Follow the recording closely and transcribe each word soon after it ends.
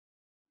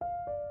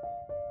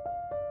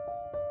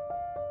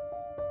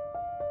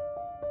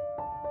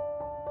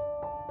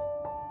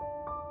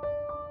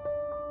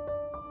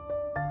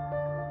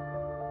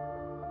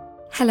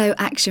Hello,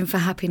 Action for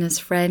Happiness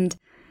friend.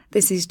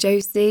 This is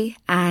Josie,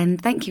 and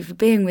thank you for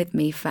being with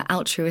me for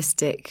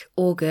Altruistic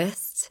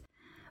August.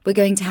 We're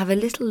going to have a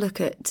little look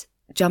at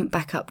Jump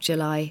Back Up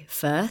July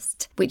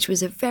first, which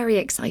was a very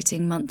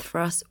exciting month for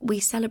us.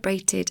 We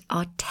celebrated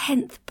our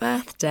 10th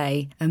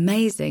birthday.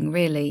 Amazing,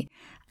 really.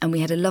 And we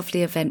had a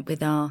lovely event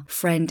with our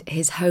friend,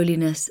 His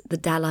Holiness the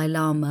Dalai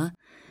Lama.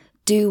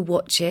 Do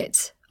watch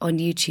it on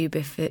YouTube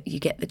if you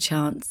get the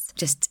chance.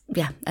 Just,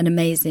 an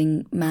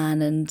amazing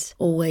man, and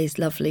always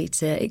lovely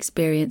to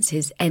experience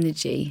his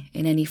energy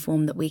in any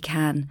form that we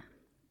can.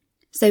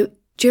 So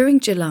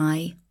during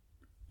July,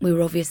 we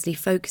were obviously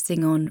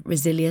focusing on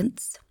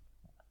resilience.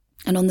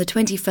 And on the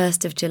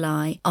 21st of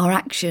July, our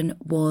action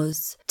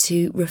was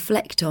to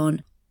reflect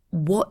on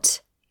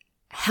what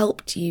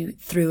helped you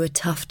through a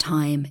tough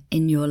time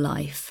in your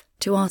life,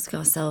 to ask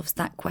ourselves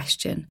that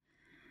question.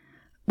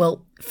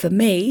 Well, for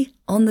me,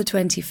 on the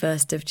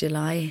 21st of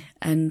July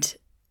and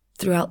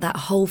throughout that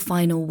whole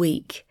final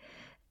week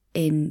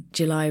in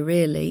July,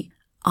 really,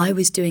 I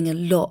was doing a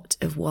lot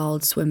of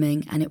wild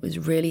swimming, and it was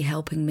really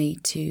helping me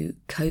to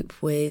cope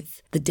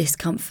with the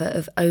discomfort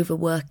of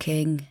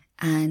overworking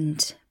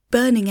and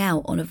burning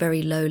out on a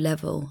very low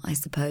level, I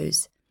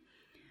suppose,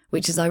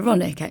 which is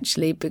ironic,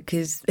 actually,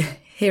 because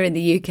here in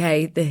the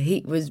UK, the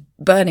heat was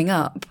burning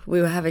up. We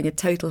were having a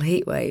total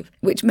heat wave,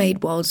 which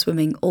made wild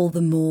swimming all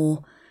the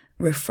more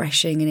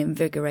refreshing and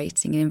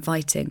invigorating and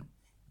inviting.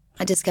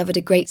 I discovered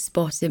a great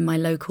spot in my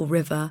local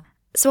river,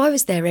 so I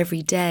was there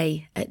every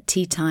day at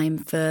tea time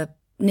for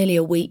nearly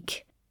a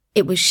week.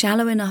 It was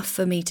shallow enough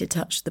for me to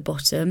touch the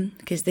bottom,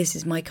 because this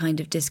is my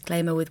kind of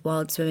disclaimer with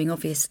wild swimming.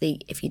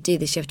 Obviously, if you do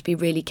this, you have to be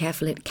really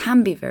careful. It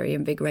can be very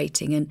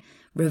invigorating and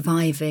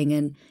reviving,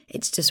 and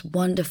it's just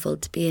wonderful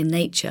to be in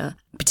nature,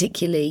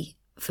 particularly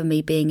for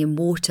me being in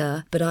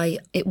water, but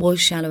it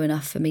was shallow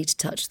enough for me to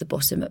touch the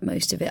bottom at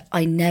most of it.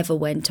 I never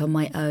went on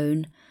my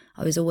own.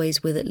 I was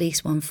always with at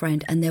least one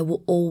friend, and there were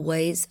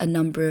always a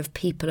number of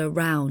people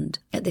around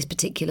at this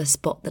particular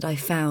spot that I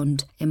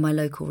found in my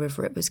local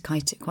river. It was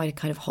quite a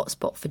kind of hot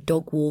spot for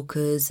dog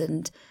walkers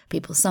and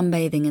people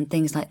sunbathing and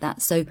things like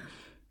that. So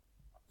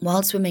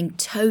wild swimming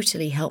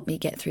totally helped me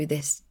get through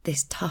this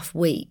tough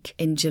week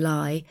in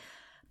July,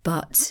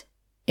 but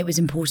it was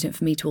important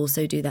for me to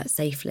also do that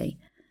safely.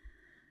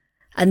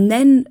 And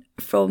then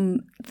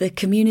from the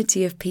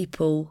community of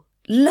people,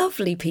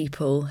 lovely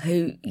people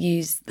who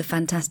use the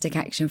fantastic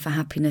Action for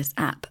Happiness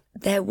app,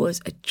 there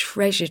was a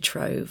treasure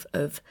trove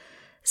of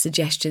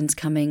suggestions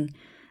coming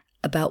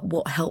about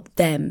what helped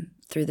them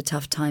through the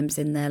tough times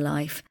in their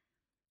life.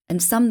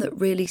 And some that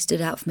really stood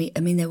out for me.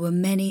 I mean, there were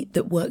many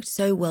that worked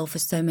so well for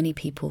so many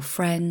people: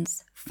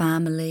 friends,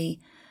 family,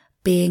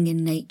 being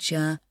in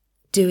nature,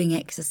 doing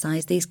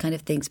exercise, these kind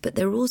of things. But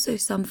there were also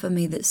some for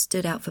me that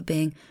stood out for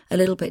being a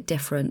little bit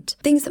different.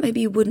 Things that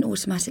maybe you wouldn't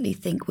automatically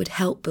think would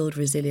help build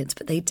resilience,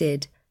 but they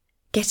did.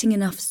 Getting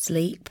enough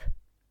sleep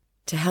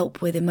to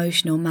help with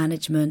emotional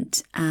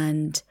management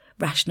and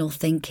rational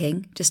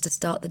thinking, just to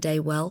start the day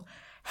well.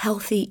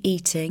 Healthy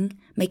eating,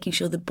 making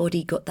sure the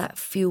body got that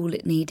fuel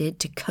it needed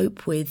to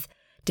cope with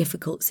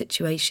difficult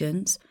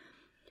situations.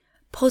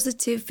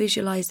 Positive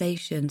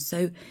visualization,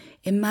 so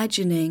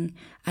imagining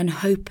and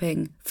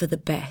hoping for the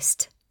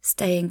best,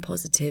 staying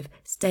positive,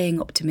 staying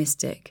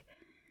optimistic.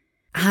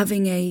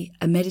 Having a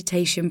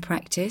meditation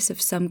practice of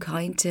some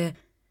kind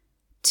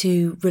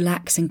to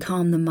relax and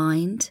calm the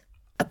mind.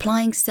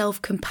 Applying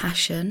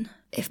self-compassion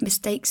if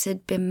mistakes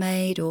had been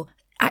made or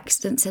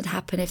accidents had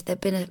happened, if there'd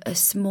been a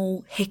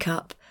small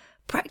hiccup.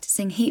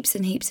 Practicing heaps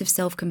and heaps of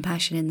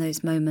self-compassion in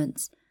those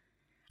moments.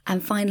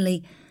 And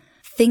finally,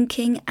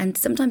 thinking and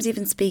sometimes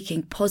even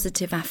speaking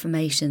positive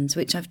affirmations,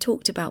 which I've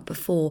talked about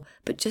before,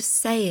 but just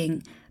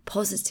saying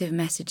positive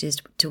messages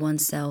to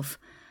oneself.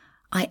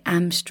 I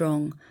am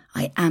strong.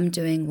 I am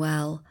doing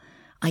well.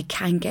 I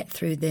can get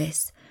through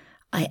this.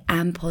 I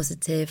am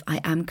positive. I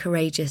am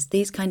courageous.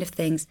 These kind of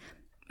things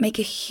make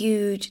a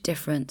huge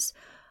difference.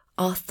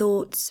 Our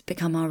thoughts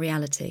become our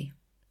reality.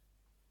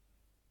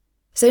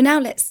 So now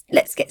let's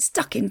get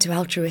stuck into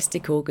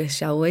Altruistic August,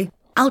 shall we?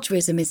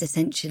 Altruism is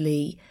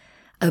essentially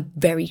a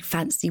very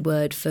fancy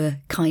word for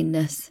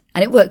kindness.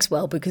 And it works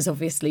well because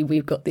obviously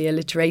we've got the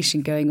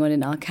alliteration going on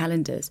in our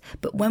calendars.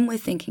 But when we're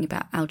thinking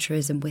about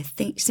altruism, we're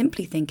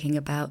simply thinking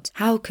about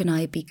how can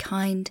I be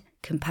kind,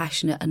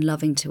 compassionate and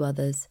loving to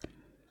others.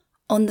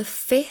 On the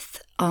 5th,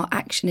 our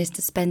action is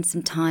to spend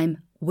some time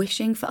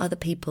wishing for other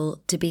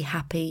people to be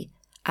happy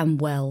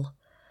and well.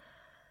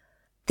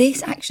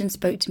 This action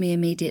spoke to me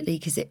immediately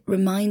because it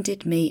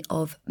reminded me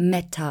of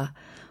metta,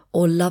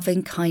 or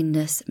loving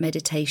kindness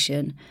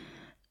meditation.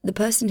 The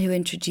person who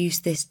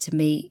introduced this to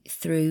me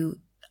through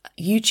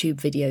YouTube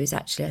videos,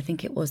 actually, I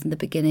think it was in the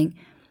beginning,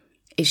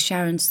 is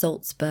Sharon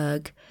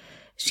Salzberg.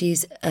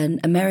 She's an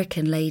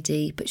American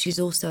lady, but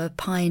she's also a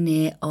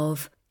pioneer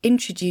of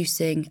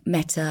introducing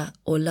metta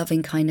or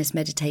loving kindness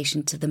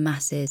meditation to the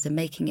masses and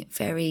making it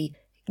very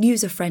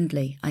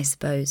user-friendly, I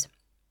suppose.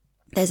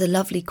 There's a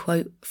lovely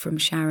quote from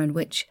Sharon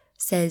which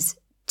says,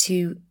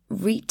 to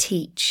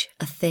reteach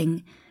a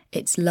thing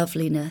its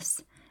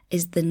loveliness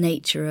is the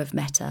nature of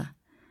metta.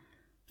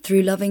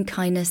 Through loving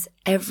kindness,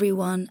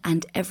 everyone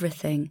and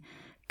everything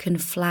can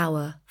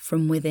flower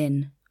from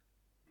within.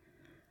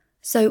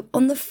 So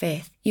on the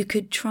 5th, you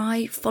could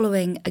try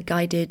following a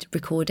guided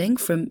recording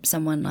from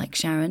someone like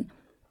Sharon,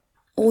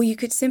 or you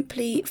could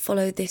simply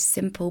follow this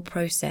simple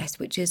process,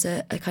 which is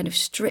a kind of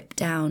stripped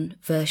down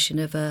version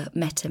of a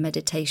metta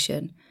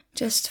meditation.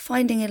 Just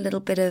finding a little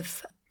bit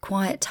of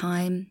quiet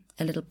time,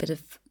 a little bit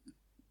of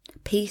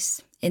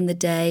peace in the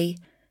day,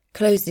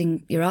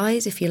 closing your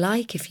eyes if you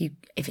like, if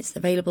it's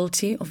available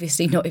to you,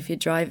 obviously not if you're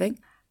driving.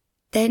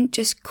 Then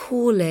just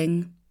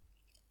calling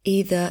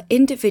either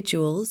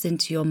individuals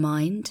into your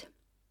mind.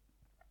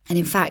 And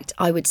in fact,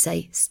 I would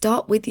say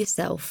start with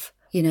yourself.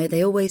 You know,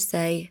 they always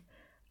say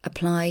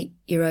apply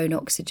your own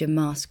oxygen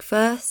mask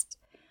first.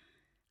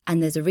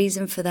 And there's a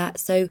reason for that.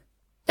 So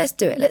let's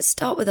do it. Let's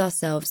start with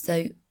ourselves.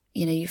 So,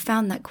 you know, you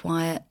found that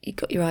quiet, you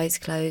got your eyes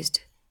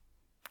closed,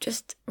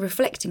 just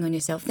reflecting on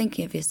yourself,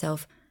 thinking of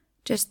yourself.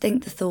 Just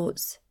think the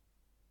thoughts.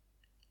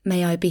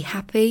 May I be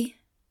happy?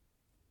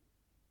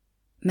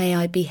 May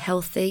I be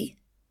healthy?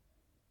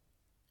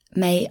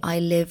 May I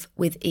live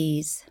with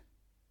ease?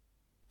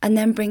 And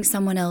then bring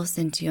someone else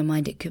into your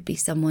mind. It could be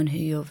someone who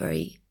you're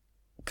very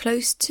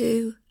close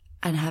to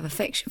and have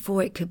affection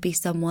for. It could be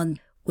someone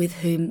with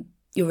whom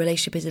your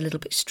relationship is a little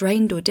bit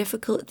strained or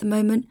difficult at the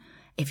moment.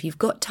 If you've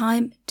got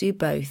time, do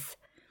both.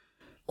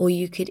 Or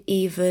you could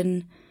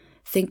even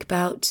think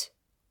about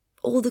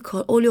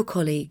all your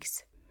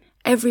colleagues,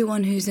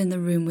 everyone who's in the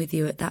room with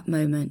you at that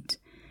moment,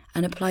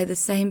 and apply the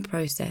same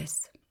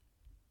process.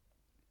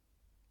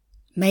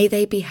 May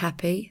they be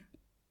happy.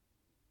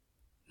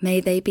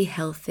 May they be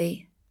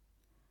healthy.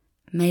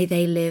 May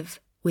they live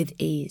with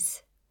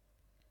ease.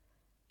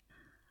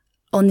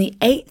 On the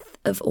 8th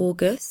of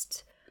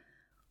August,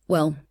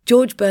 well,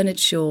 George Bernard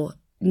Shaw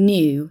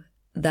knew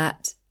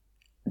that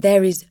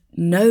there is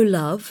no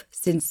love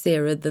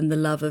sincerer than the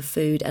love of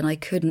food, and I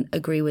couldn't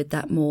agree with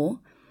that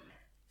more.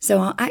 So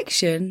our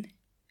action,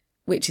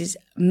 which is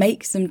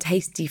make some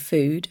tasty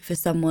food for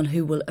someone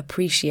who will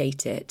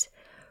appreciate it,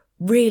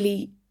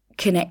 really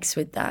connects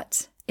with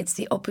that. It's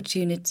the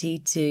opportunity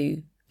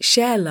to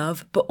share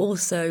love, but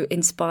also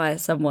inspire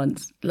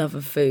someone's love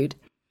of food.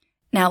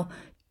 Now,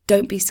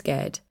 don't be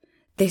scared.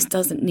 This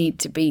doesn't need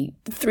to be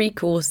 3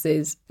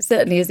 courses.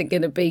 Certainly isn't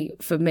going to be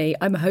for me.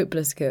 I'm a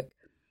hopeless cook.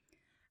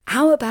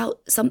 How about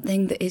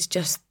something that is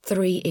just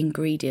 3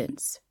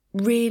 ingredients?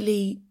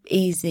 Really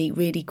easy,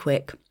 really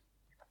quick.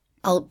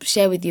 I'll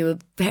share with you a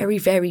very,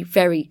 very,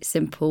 very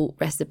simple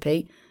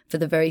recipe for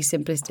the very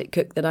simplistic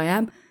cook that I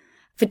am.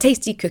 For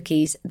tasty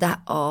cookies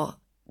that are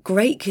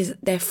great because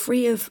they're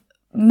free of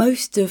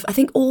most of, I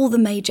think, all the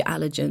major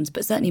allergens,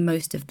 but certainly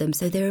most of them.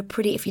 So they're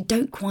if you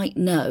don't quite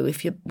know,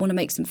 if you want to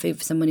make some food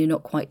for someone you're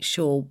not quite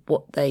sure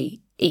what they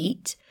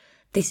eat,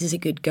 this is a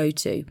good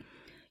go-to.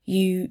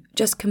 You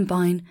just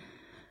combine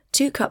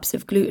 2 cups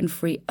of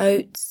gluten-free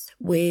oats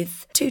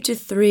with 2 to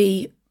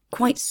 3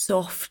 quite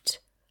soft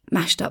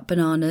mashed up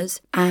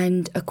bananas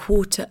and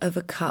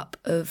 1/4 cup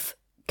of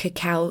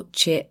cacao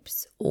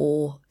chips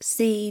or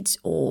seeds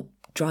or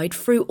dried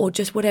fruit or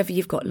just whatever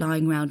you've got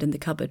lying around in the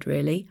cupboard,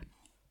 really.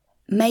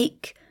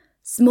 Make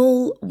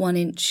small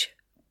 1-inch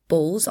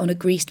balls on a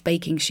greased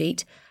baking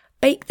sheet.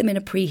 Bake them in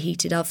a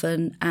preheated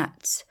oven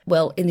at,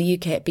 well, in the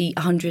UK it'd be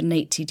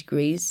 180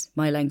 degrees,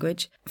 my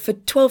language, for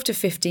 12 to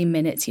 15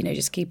 minutes. You know,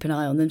 just keep an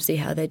eye on them, see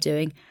how they're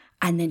doing,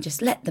 and then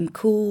just let them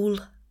cool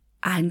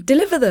and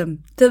deliver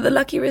them to the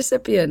lucky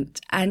recipient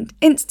and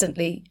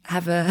instantly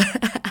have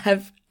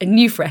a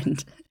new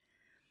friend.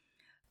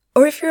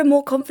 Or if you're a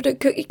more confident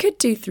cook, you could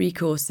do 3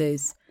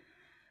 courses.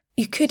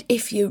 You could,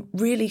 if you're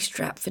really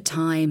strapped for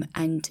time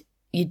and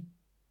you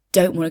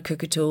don't want to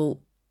cook at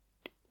all,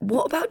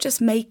 what about just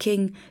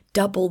making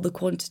double the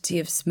quantity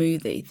of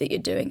smoothie that you're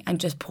doing and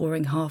just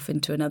pouring half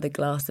into another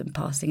glass and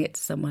passing it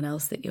to someone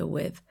else that you're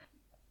with?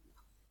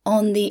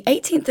 On the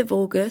 18th of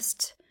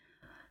August,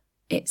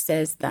 it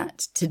says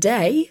that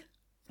today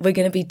we're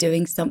going to be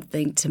doing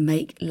something to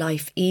make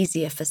life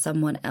easier for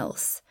someone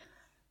else.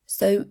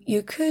 So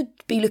you could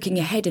be looking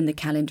ahead in the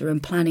calendar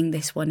and planning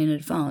this one in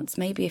advance.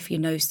 Maybe if you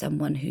know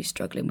someone who's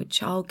struggling with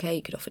childcare,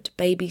 you could offer to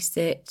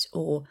babysit,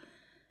 or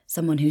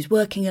someone who's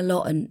working a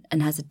lot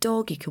and has a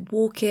dog, you could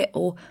walk it,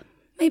 or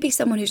maybe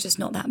someone who's just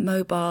not that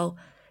mobile,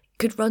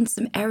 could run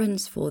some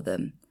errands for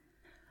them.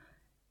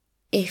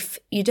 If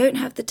you don't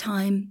have the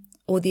time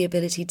or the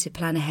ability to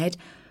plan ahead,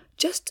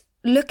 just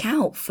look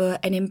out for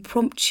an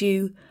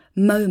impromptu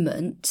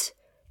moment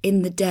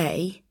in the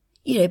day.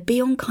 You know, be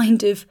on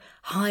kind of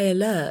high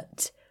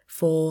alert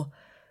for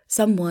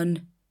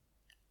someone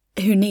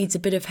who needs a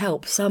bit of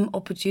help, some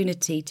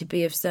opportunity to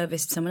be of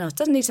service to someone else.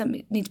 Doesn't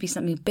need to be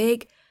something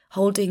big,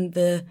 holding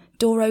the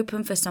door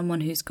open for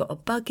someone who's got a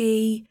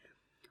buggy,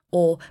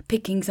 or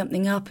picking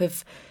something up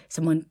if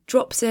someone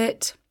drops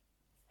it.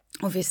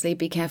 Obviously,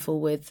 be careful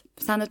with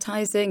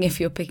sanitizing if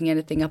you're picking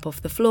anything up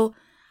off the floor.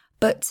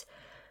 But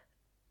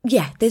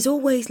yeah, there's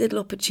always little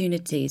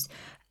opportunities.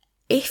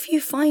 If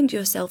you find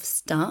yourself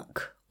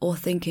stuck or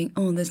thinking,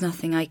 oh, there's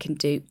nothing I can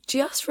do,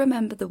 just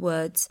remember the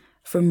words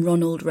from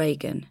Ronald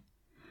Reagan.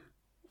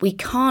 We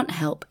can't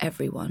help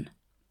everyone,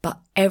 but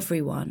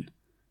everyone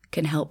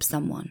can help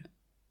someone.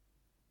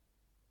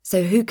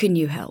 So who can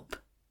you help?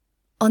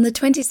 On the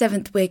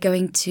 27th, we're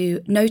going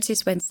to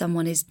notice when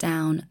someone is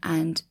down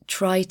and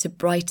try to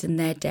brighten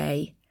their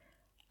day.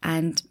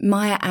 And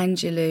Maya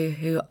Angelou,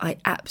 who I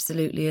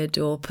absolutely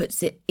adore,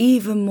 puts it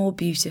even more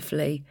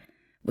beautifully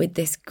with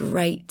this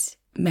great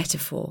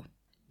metaphor.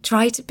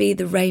 Try to be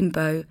the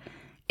rainbow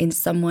in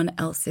someone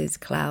else's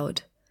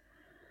cloud.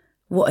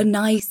 What a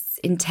nice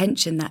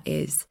intention that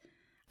is.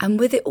 And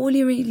with it, all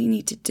you really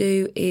need to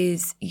do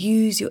is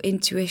use your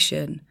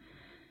intuition.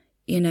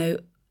 You know,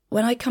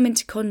 when I come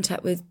into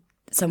contact with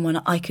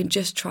someone, I can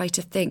just try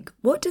to think,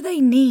 what do they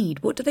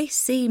need? What do they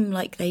seem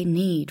like they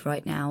need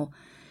right now?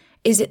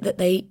 Is it that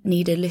they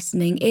need a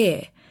listening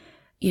ear?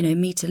 You know,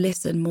 me to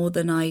listen more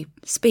than I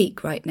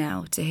speak right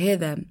now, to hear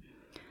them.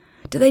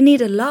 Do they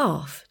need a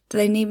laugh? Do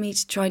they need me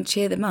to try and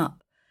cheer them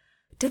up?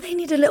 Do they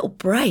need a little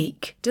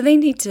break? Do they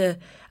need a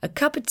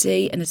cup of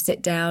tea and a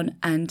sit down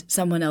and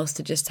someone else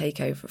to just take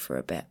over for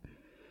a bit?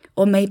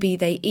 Or maybe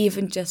they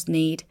even just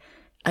need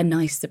a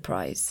nice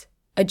surprise,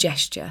 a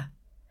gesture,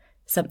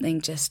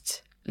 something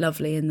just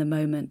lovely in the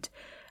moment.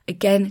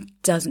 Again,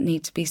 doesn't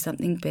need to be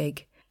something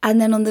big. And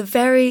then on the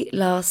very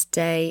last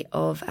day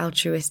of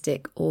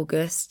Altruistic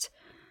August,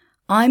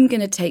 I'm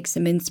going to take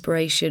some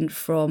inspiration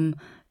from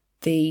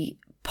the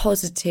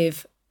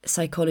positive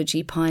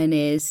psychology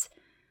pioneers,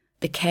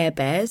 the Care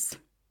Bears,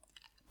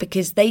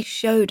 because they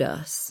showed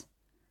us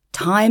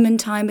time and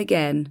time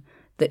again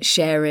that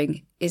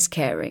sharing is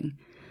caring.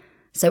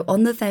 So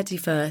on the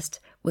 31st,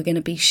 we're going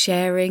to be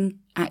sharing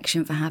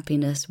Action for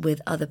Happiness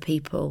with other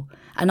people.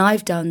 And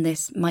I've done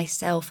this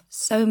myself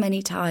so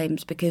many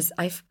times because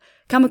I've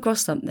come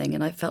across something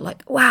and I felt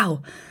like,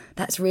 wow,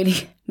 that's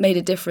really made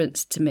a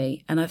difference to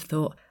me. And I've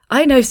thought,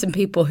 I know some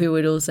people who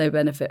would also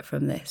benefit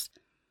from this.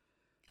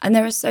 And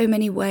there are so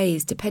many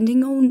ways,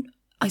 depending on,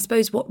 I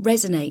suppose, what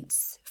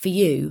resonates for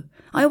you.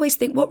 I always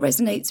think what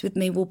resonates with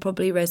me will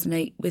probably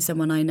resonate with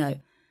someone I know.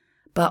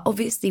 But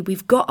obviously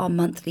we've got our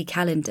monthly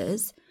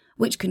calendars,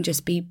 which can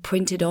just be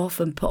printed off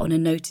and put on a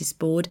notice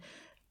board.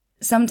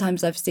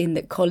 Sometimes I've seen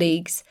that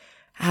colleagues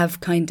have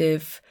kind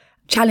of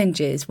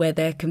challenges where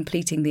they're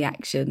completing the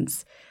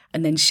actions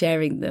and then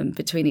sharing them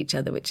between each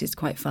other, which is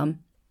quite fun.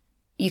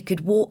 You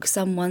could walk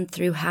someone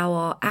through how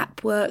our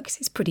app works.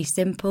 It's pretty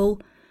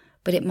simple,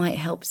 but it might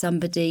help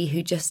somebody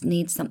who just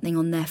needs something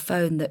on their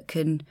phone that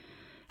can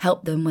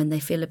help them when they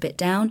feel a bit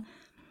down.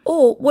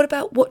 Or what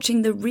about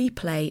watching the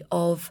replay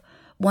of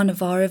one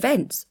of our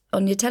events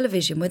on your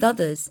television with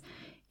others?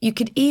 You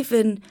could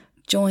even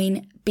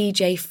join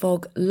BJ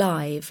Fogg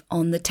live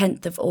on the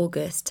 10th of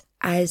August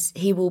as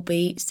he will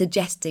be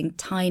suggesting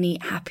tiny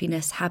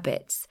happiness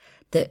habits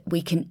that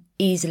we can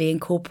easily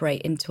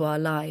incorporate into our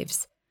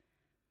lives.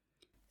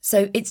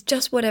 So it's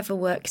just whatever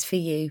works for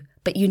you,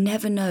 but you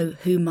never know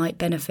who might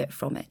benefit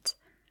from it.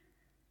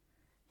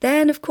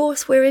 Then, of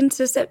course, we're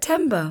into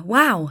September.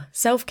 Wow,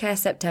 Self-Care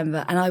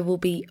September, and I will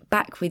be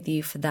back with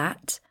you for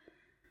that.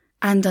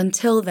 And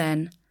until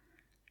then,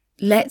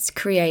 let's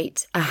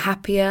create a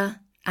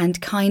happier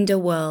and kinder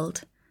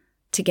world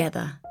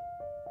together.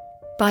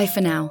 Bye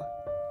for now.